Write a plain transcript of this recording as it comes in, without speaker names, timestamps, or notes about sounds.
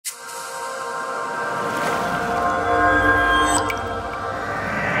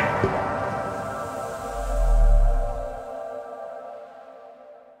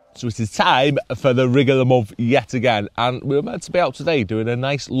So it is time for the rig of the month yet again, and we were meant to be out today doing a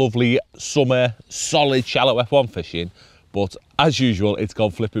nice lovely summer solid shallow F1 fishing, but as usual it's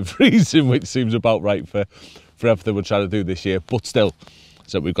gone flipping freezing, which seems about right for everything we're trying to do this year. But still,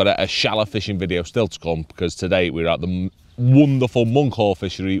 so we've got a shallow fishing video still to come, because today we're at the wonderful Monk Hall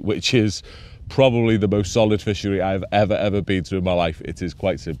fishery, which is probably the most solid fishery I've ever been to in my life. It is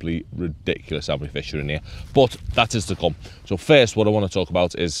quite simply ridiculous how many fish are in here, but that is to come. So first, what I want to talk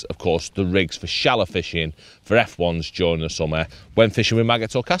about is, of course, the rigs for shallow fishing for F1's during the summer when fishing with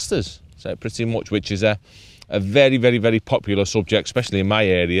maggots or casters. So pretty much, which is a very popular subject, especially in my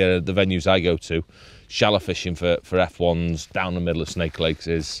area, the venues I go to. Shallow fishing for F1's down the middle of Snake Lakes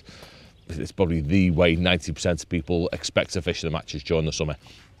is probably the way 90% of people expect to fish the matches during the summer.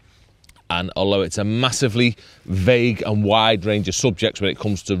 And although it's a massively vague and wide range of subjects when it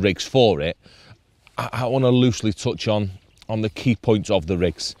comes to rigs for it, I want to loosely touch on the key points of the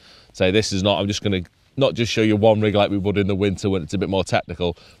rigs. So this is not, I'm just going to not just show you one rig like we would in the winter when it's a bit more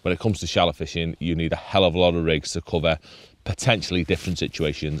technical. When it comes to shallow fishing, you need a hell of a lot of rigs to cover potentially different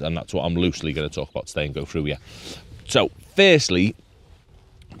situations, and that's what I'm loosely going to talk about today and go through here. So firstly,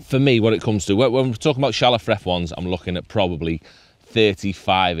 for me, when it comes to, when we're talking about shallow for F1s, I'm looking at probably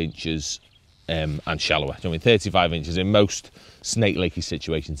 35 inches and shallower. I mean, 35 inches in most Snake Lakey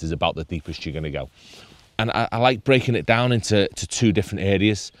situations is about the deepest you're going to go. And I like breaking it down into two different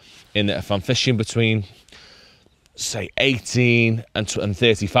areas, in that if I'm fishing between, say, 18 and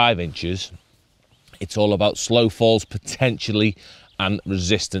 35 inches, it's all about slow falls potentially, and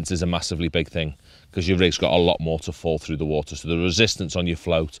resistance is a massively big thing, because your rig's got a lot more to fall through the water. So the resistance on your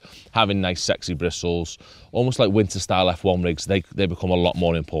float, having nice sexy bristles, almost like winter style F1 rigs, they become a lot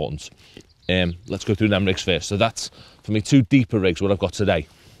more important. Let's go through them rigs first. So that's, for me, two deeper rigs, what I've got today.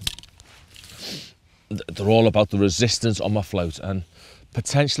 They're all about the resistance on my float and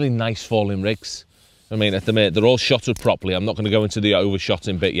potentially nice falling rigs. I mean, at the minute, they're all shotted properly. I'm not going to go into the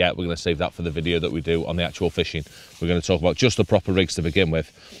overshotting bit yet. We're going to save that for the video that we do on the actual fishing. We're going to talk about just the proper rigs to begin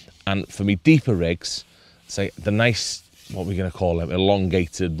with. And for me, deeper rigs, say the nice, what we're going to call them,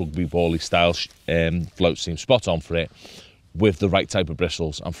 elongated rugby bally style floats seem spot on for it, with the right type of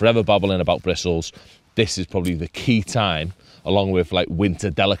bristles. I'm forever babbling about bristles. This is probably the key time, along with like winter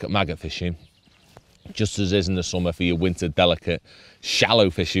delicate maggot fishing, just as is in the summer for your winter delicate shallow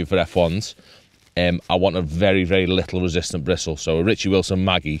fishing for F1s. I want a very little resistant bristle. So a Richie Wilson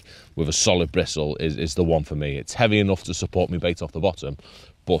Maggie with a solid bristle is the one for me. It's heavy enough to support me bait off the bottom,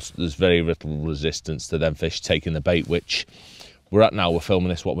 but there's very little resistance to them fish taking the bait, which we're at now. We're filming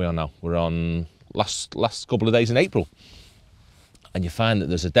this, what we are now? We're on last couple of days in April. And you find that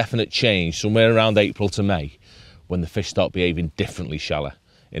there's a definite change somewhere around April to May when the fish start behaving differently shallow,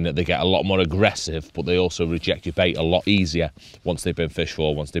 in that they get a lot more aggressive, but they also reject your bait a lot easier once they've been fished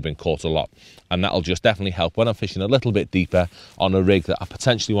for, once they've been caught a lot. And that'll just definitely help when I'm fishing a little bit deeper on a rig that I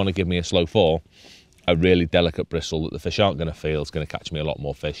potentially want to give me a slow fall. A really delicate bristle that the fish aren't going to feel is going to catch me a lot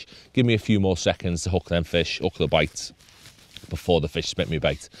more fish. Give me a few more seconds to hook them fish, hook the bite, before the fish spit me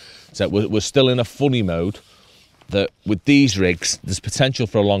bait. So we're still in a funny mode that with these rigs, there's potential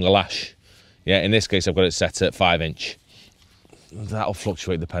for a longer lash. Yeah, in this case, I've got it set at 5 inch. That'll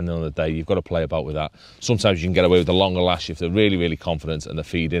fluctuate depending on the day. You've got to play about with that. Sometimes you can get away with a longer lash if they're really confident and they're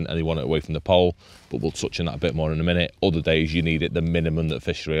feeding and they want it away from the pole, but we'll touch on that a bit more in a minute. Other days you need it the minimum that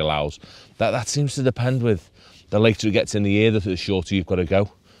fishery allows. That seems to depend with the later it gets in the year, the shorter you've got to go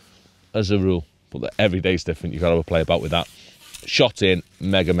as a rule. But every day's different. You've got to play about with that. Shot in,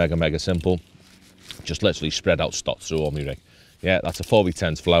 mega simple. Just literally spread out stock through all my rig. Yeah, that's a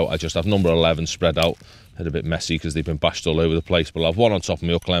 4v10s float. I just have number 11 spread out. They're a bit messy because they've been bashed all over the place, but I'll have one on top of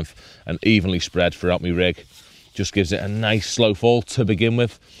my hook length and evenly spread throughout my rig. Just gives it a nice slow fall to begin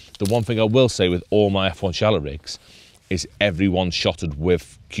with. The one thing I will say with all my F1 shallow rigs is everyone's shotted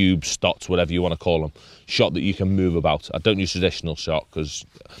with cubes, stots, whatever you want to call them. Shot that you can move about. I don't use traditional shot because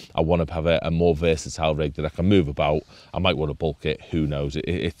I want to have a more versatile rig that I can move about. I might want to bulk it, who knows.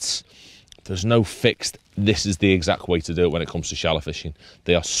 There's no fixed, this is the exact way to do it when it comes to shallow fishing.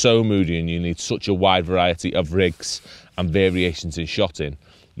 They are so moody and you need such a wide variety of rigs and variations in shotting.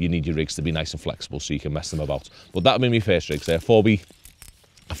 You need your rigs to be nice and flexible so you can mess them about. But that'll be my first rig. So a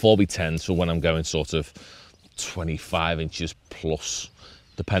 4B10 for when I'm going sort of 25 inches plus,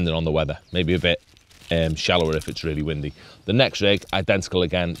 depending on the weather. Maybe a bit shallower if it's really windy. The next rig, identical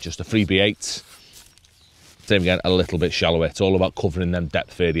again, just a 3B8. Same again, a little bit shallower. It's all about covering them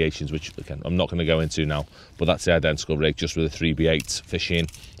depth variations, which again, I'm not going to go into now, but that's the identical rig, just with a 3B8 fishing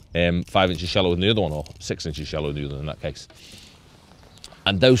 5 inches shallower than the other one, or 6 inches shallower than the other in that case.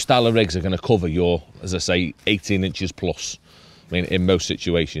 And those style of rigs are going to cover your, as I say, 18 inches plus I mean, in most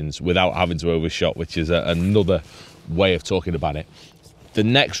situations, without having to overshot, which is another way of talking about it. The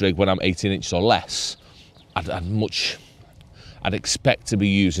next rig, when I'm 18 inches or less, I'd expect to be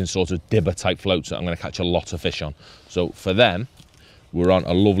using sort of dibber type floats that I'm going to catch a lot of fish on. So for them, we're on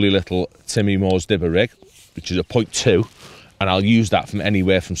a lovely little Timmy Moore's dibber rig, which is a 0.2, and I'll use that from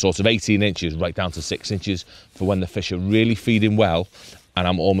anywhere from sort of 18 inches right down to 6 inches for when the fish are really feeding well, and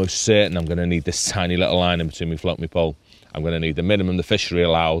I'm almost certain I'm going to need this tiny little line in between my float and my pole. I'm going to need the minimum the fishery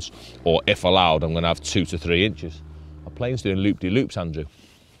allows, or if allowed, I'm going to have 2 to 3 inches. My plane's doing loop-de-loops, Andrew.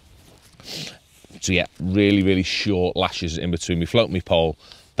 So yeah, really, really short lashes in between me float and me pole.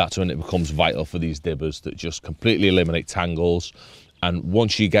 That's when it becomes vital for these dibbers that just completely eliminate tangles. And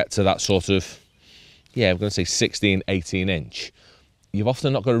once you get to that sort of, yeah, I'm going to say 16, 18 inch, you've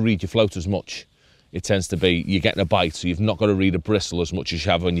often not got to read your float as much. It tends to be you're getting a bite, so you've not got to read a bristle as much as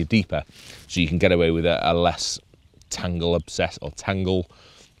you have when you're deeper. So you can get away with a less tangle obsessed, or tangle,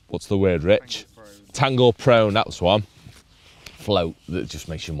 what's the word, Rich? Tangle prone, that's one. Float that just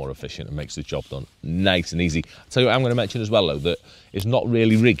makes you more efficient and makes the job done nice and easy. I'll tell you what I'm going to mention as well, though, that is not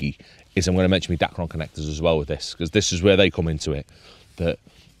really riggy, is I'm going to mention my Dacron connectors as well with this, because this is where they come into it. That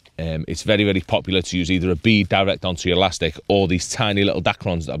it's very, very popular to use either a bead direct onto your elastic or these tiny little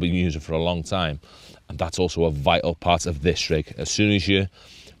Dacrons that I've been using for a long time. And that's also a vital part of this rig. As soon as you're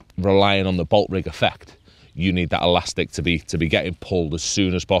relying on the bolt rig effect, you need that elastic to be getting pulled as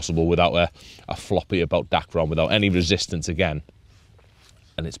soon as possible without a floppy about Dacron, without any resistance again.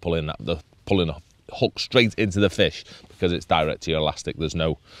 And it's pulling a hook straight into the fish because it's direct to your elastic. There's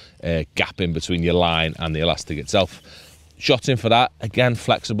no gap in between your line and the elastic itself. Shotting for that, again,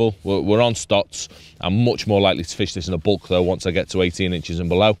 flexible. We're on Stotts. I'm much more likely to fish this in a bulk though once I get to 18 inches and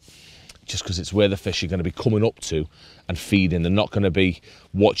below, just because it's where the fish are going to be coming up to and feeding. They're not going to be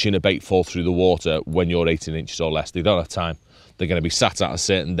watching a bait fall through the water when you're 18 inches or less. They don't have time. They're going to be sat at a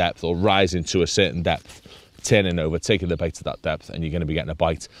certain depth or rising to a certain depth, turning over, taking the bait to that depth, and you're going to be getting a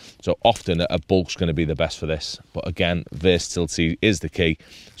bite. So often a bulk's going to be the best for this. But again, versatility is the key.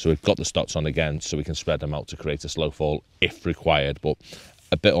 So we've got the Stotts on again so we can spread them out to create a slow fall if required, but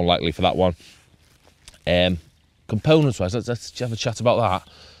a bit unlikely for that one. Components wise, let's have a chat about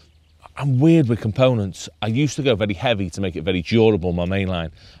that. I'm weird with components. I used to go very heavy to make it very durable, my main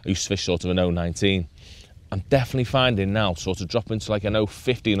line. I used to fish sort of an 019. I'm definitely finding now sort of dropping to like an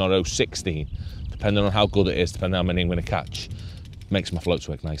 015 or 016, depending on how good it is, depending on how many I'm going to catch, makes my floats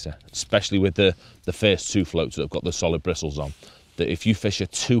work nicer. Especially with the first 2 floats that have got the solid bristles on. That if you fish a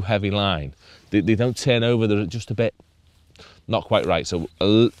too heavy line, they don't turn over, they're just a bit not quite right. So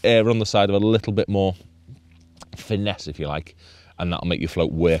err on the side of a little bit more finesse, if you like, and that'll make your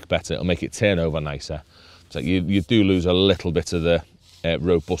float work better. It'll make it turn over nicer. So you do lose a little bit of the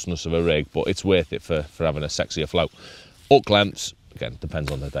robustness of a rig, but it's worth it for having a sexier float. Hook lengths, again,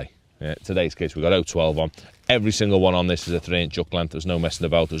 depends on the day. Today's case, we've got 012 on. Every single one on this is a 3-inch hook length. There's no messing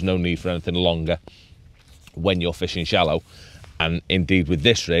about. There's no need for anything longer when you're fishing shallow. And indeed with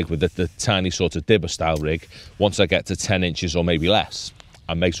this rig, with the tiny sort of dibber style rig, once I get to 10 inches or maybe less,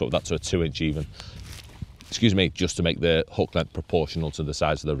 I may swap that to a 2-inch even. Excuse me, just to make the hook length proportional to the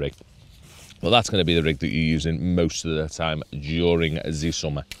size of the rig. Well, that's going to be the rig that you're using most of the time during the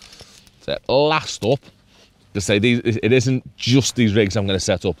summer. So last up, to say it isn't just these rigs I'm going to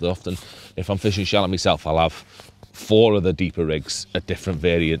set up. Often, if I'm fishing shallow myself, I'll have 4 of the deeper rigs at different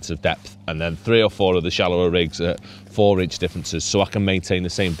variants of depth, and then 3 or 4 of the shallower rigs at 4-inch differences, so I can maintain the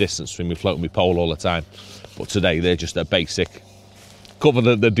same distance between me float and me pole all the time. But today, they're just a basic. Cover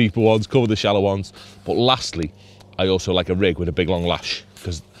the deeper ones, cover the shallow ones. But lastly, I also like a rig with a big long lash,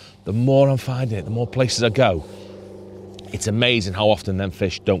 because the more I'm finding it, the more places I go, it's amazing how often them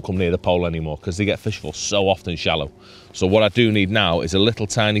fish don't come near the pole anymore, because they get fished for so often shallow. So what I do need now is a little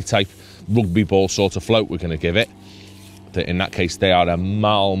tiny type rugby ball sort of float we're going to give it. In that case, they are a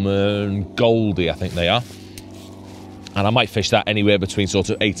Malman Goldie, I think they are. And I might fish that anywhere between sort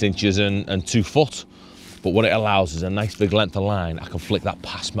of 8 inches and 2 foot. But what it allows is a nice big length of line. I can flick that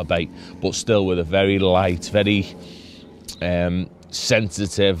past my bait, but still with a very light, very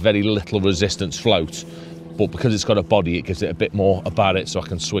sensitive, very little resistance float. But because it's got a body, it gives it a bit more about it, so I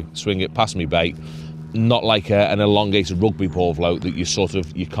can swing it past my bait. Not like an elongated rugby ball float that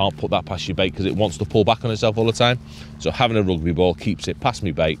you can't put that past your bait because it wants to pull back on itself all the time. So having a rugby ball keeps it past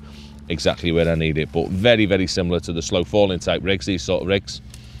my bait exactly where I need it. But very, very similar to the slow falling type rigs, these sort of rigs.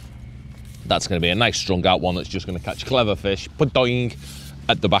 That's going to be a nice strung out one that's just going to catch clever fish, pa-doing,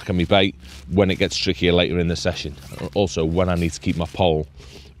 at the back of my bait when it gets trickier later in the session. Also, when I need to keep my pole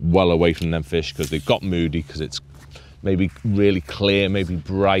well away from them fish because they've got moody, because it's maybe really clear, maybe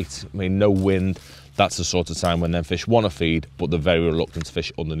bright, maybe no wind. that's the sort of time when them fish want to feed, but they're very reluctant to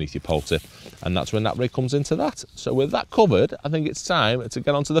fish underneath your pole tip. And that's when that rig comes into that. So with that covered, I think it's time to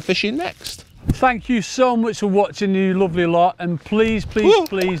get onto the fishing next. Thank you so much for watching, you lovely lot. And please, please,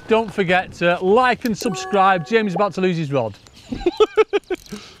 please don't forget to like and subscribe. Jamie's about to lose his rod.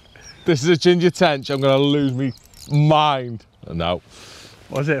 This is a ginger tench. I'm going to lose me mind. No.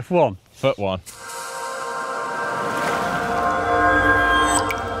 What is it, F1? Foot one.